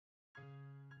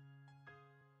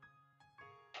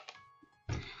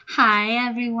Hi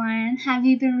everyone, have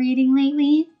you been reading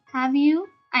lately? Have you?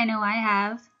 I know I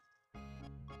have.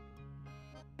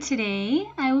 Today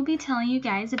I will be telling you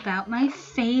guys about my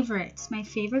favorites, my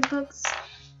favorite books,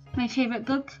 my favorite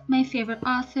book, my favorite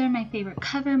author, my favorite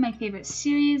cover, my favorite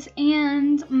series,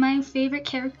 and my favorite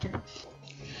character.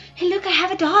 Hey look, I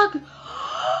have a dog!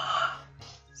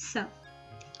 So,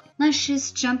 let's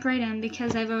just jump right in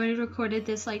because I've already recorded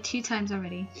this like 2 times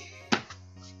already.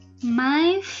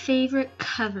 My favorite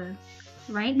cover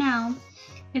right now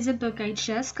is a book I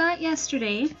just got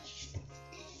yesterday,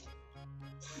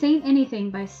 Saint Anything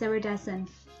by Sarah Dessen.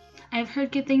 I've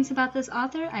heard good things about this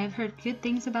author. I've heard good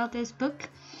things about this book.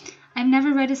 I've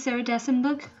never read a Sarah Dessen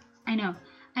book. I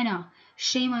know.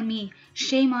 Shame on me.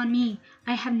 Shame on me.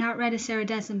 I have not read a Sarah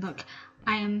Dessen book.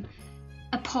 I am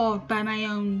appalled by my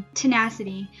own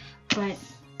tenacity. But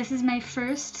this is my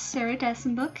first Sarah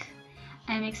Dessen book.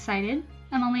 I'm excited.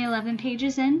 I'm only 11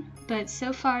 pages in, but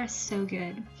so far so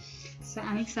good. So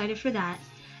I'm excited for that.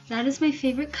 That is my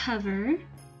favorite cover.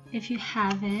 If you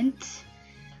haven't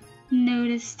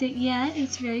noticed it yet,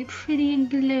 it's very pretty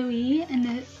and glowy, and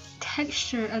the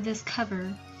texture of this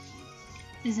cover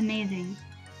is amazing.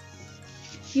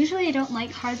 Usually I don't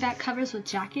like hardback covers with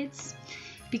jackets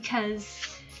because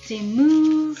they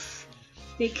move,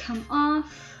 they come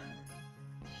off.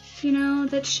 You know,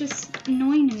 that's just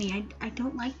annoying to me. I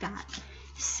don't like that.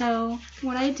 So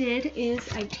what I did is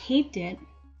I taped it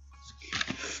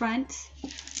front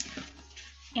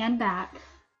and back.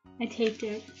 I taped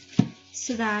it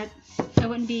so that I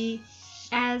wouldn't be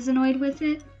as annoyed with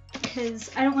it because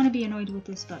I don't want to be annoyed with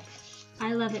this book.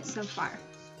 I love it so far.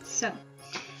 So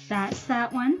that's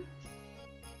that one.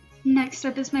 Next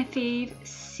up is my fave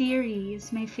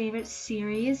series. My favorite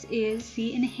series is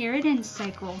The Inheritance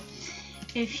Cycle.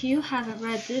 If you haven't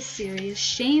read this series,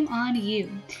 shame on you.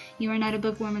 You are not a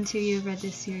bookworm until you have read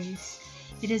this series.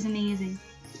 It is amazing.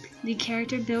 The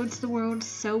character builds the world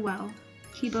so well.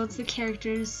 He builds the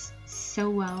characters so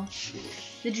well.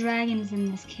 The dragons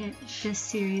in this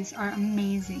series are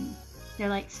amazing. They're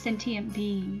like sentient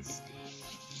beings.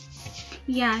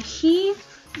 Yeah, he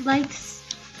likes...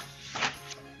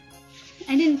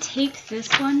 I didn't tape this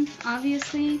one,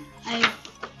 obviously.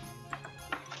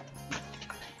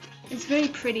 It's very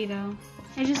pretty though.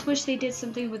 I just wish they did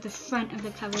something with the front of the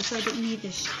cover so I didn't need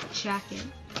this jacket.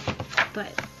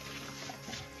 But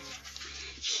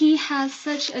he has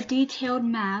such a detailed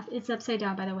map. It's upside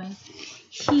down, by the way.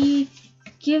 He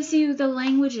gives you the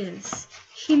languages.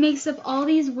 He makes up all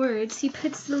these words. He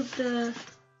puts the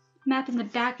map in the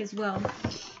back as well.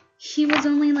 He was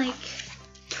only like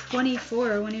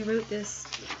 24 when he wrote this.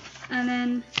 And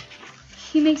then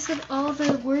he makes up all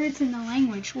the words in the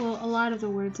language. Well, a lot of the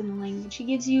words in the language. He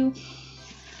gives you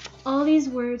all these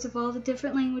words of all the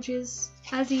different languages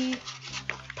as he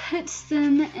puts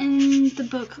them in the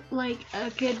book like a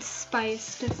good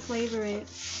spice to flavor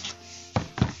it.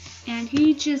 And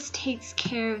he just takes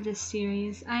care of this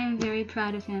series. I am very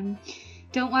proud of him.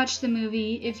 Don't watch the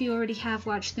movie. If you already have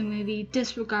watched the movie,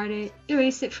 disregard it,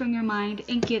 erase it from your mind,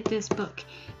 and get this book.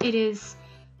 It is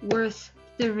worth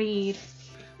the read.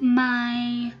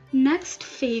 My next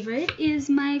favorite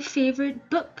is my favorite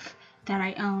book that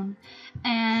I own.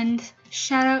 And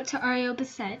shout out to Ariel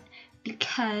Bissett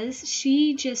because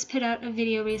she just put out a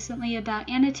video recently about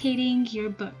annotating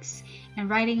your books and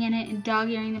writing in it and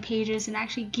dog-earing the pages and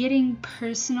actually getting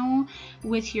personal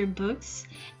with your books.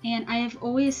 And I have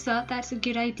always thought that's a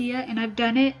good idea, and I've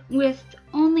done it with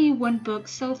only one book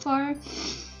so far,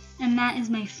 and that is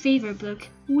my favorite book,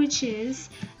 which is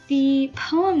the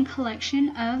poem collection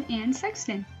of Anne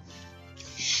Sexton.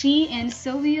 She and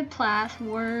Sylvia Plath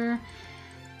were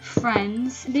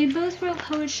friends. They both wrote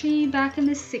poetry back in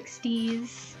the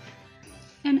 60s.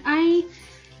 And I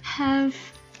have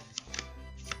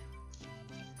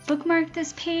bookmarked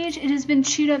this page. It has been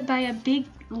chewed up by a big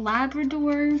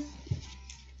Labrador.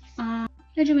 I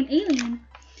drew an alien.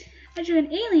 I drew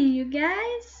an alien, you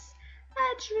guys.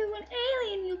 I drew an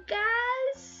alien, you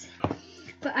guys.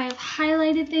 But I have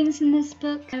highlighted things in this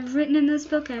book. I've written in this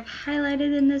book. I've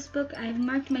highlighted in this book. I've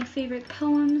marked my favorite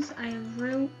poems. I have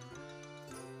wrote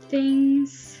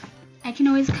things. I can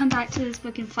always come back to this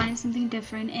book and find something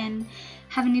different and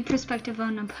have a new perspective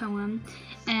on a poem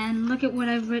and look at what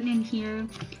I've written in here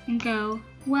and go,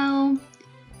 well,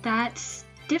 that's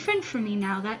different for me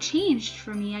now. That changed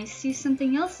for me. I see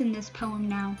something else in this poem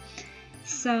now.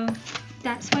 So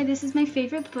that's why this is my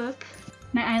favorite book.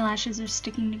 My eyelashes are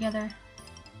sticking together.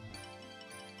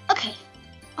 Okay,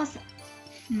 awesome.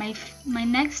 My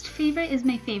next favorite is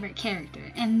my favorite character,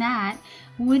 and that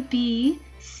would be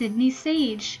Sydney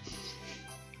Sage.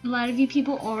 A lot of you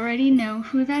people already know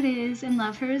who that is and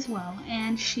love her as well,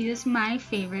 and she is my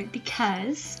favorite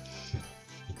because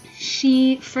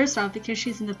first off, because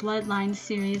she's in the Bloodline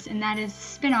series, and that is a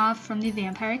spin-off from the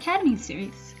Vampire Academy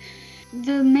series.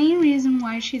 The main reason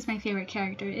why she's my favorite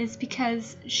character is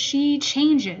because she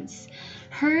changes.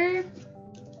 Her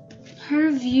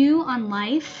view on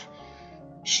life,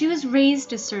 she was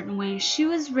raised a certain way. She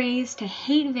was raised to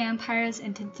hate vampires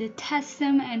and to detest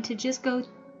them and to just go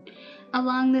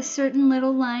along this certain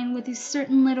little line with these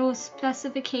certain little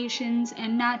specifications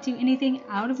and not do anything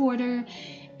out of order,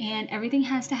 and everything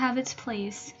has to have its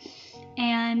place.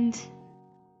 And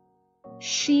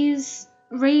she's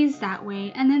raised that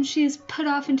way, and then she's put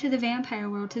off into the vampire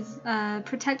world to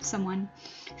protect someone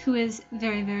who is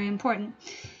very, very important.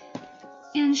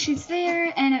 And she's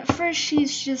there, and at first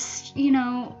she's just,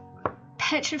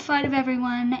 petrified of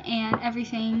everyone and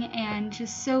everything, and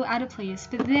just so out of place.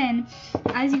 But then,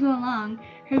 as you go along,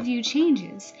 her view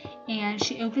changes, and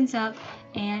she opens up,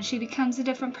 and she becomes a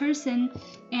different person,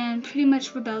 and pretty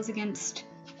much rebels against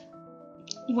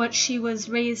what she was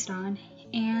raised on.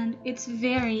 And it's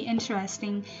very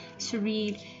interesting to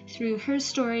read through her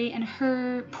story and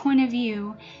her point of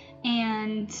view,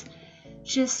 and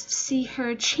just see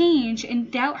her change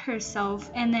and doubt herself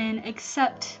and then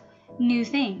accept new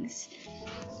things.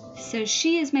 So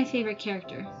she is my favorite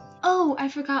character. Oh, I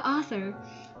forgot author.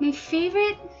 My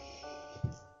favorite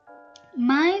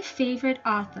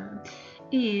author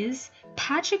is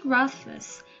Patrick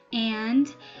Rothfuss and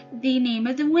the Name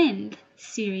of the Wind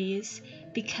series,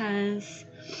 because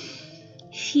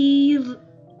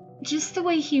just the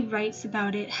way he writes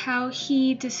about it, how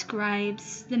he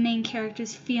describes the main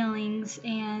character's feelings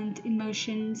and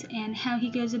emotions, and how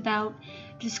he goes about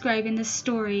describing the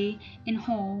story in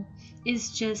whole,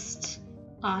 is just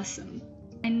awesome.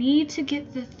 I need to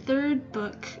get the third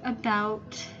book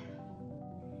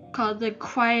called The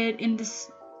Quiet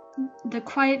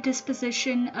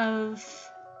Disposition of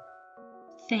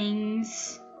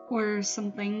Things or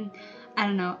something. I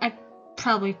don't know. I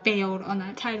probably failed on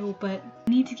that title, but I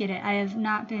need to get it. I have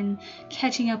not been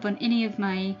catching up on any of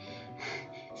my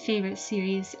favorite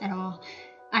series at all.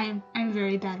 I'm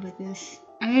very bad with this.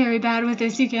 I'm very bad with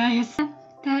this, you guys.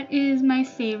 That is my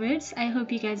favorites. I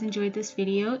hope you guys enjoyed this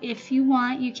video. If you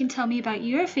want, you can tell me about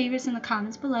your favorites in the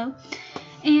comments below.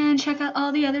 And check out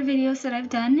all the other videos that I've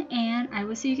done. And I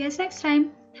will see you guys next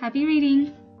time. Happy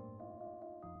reading!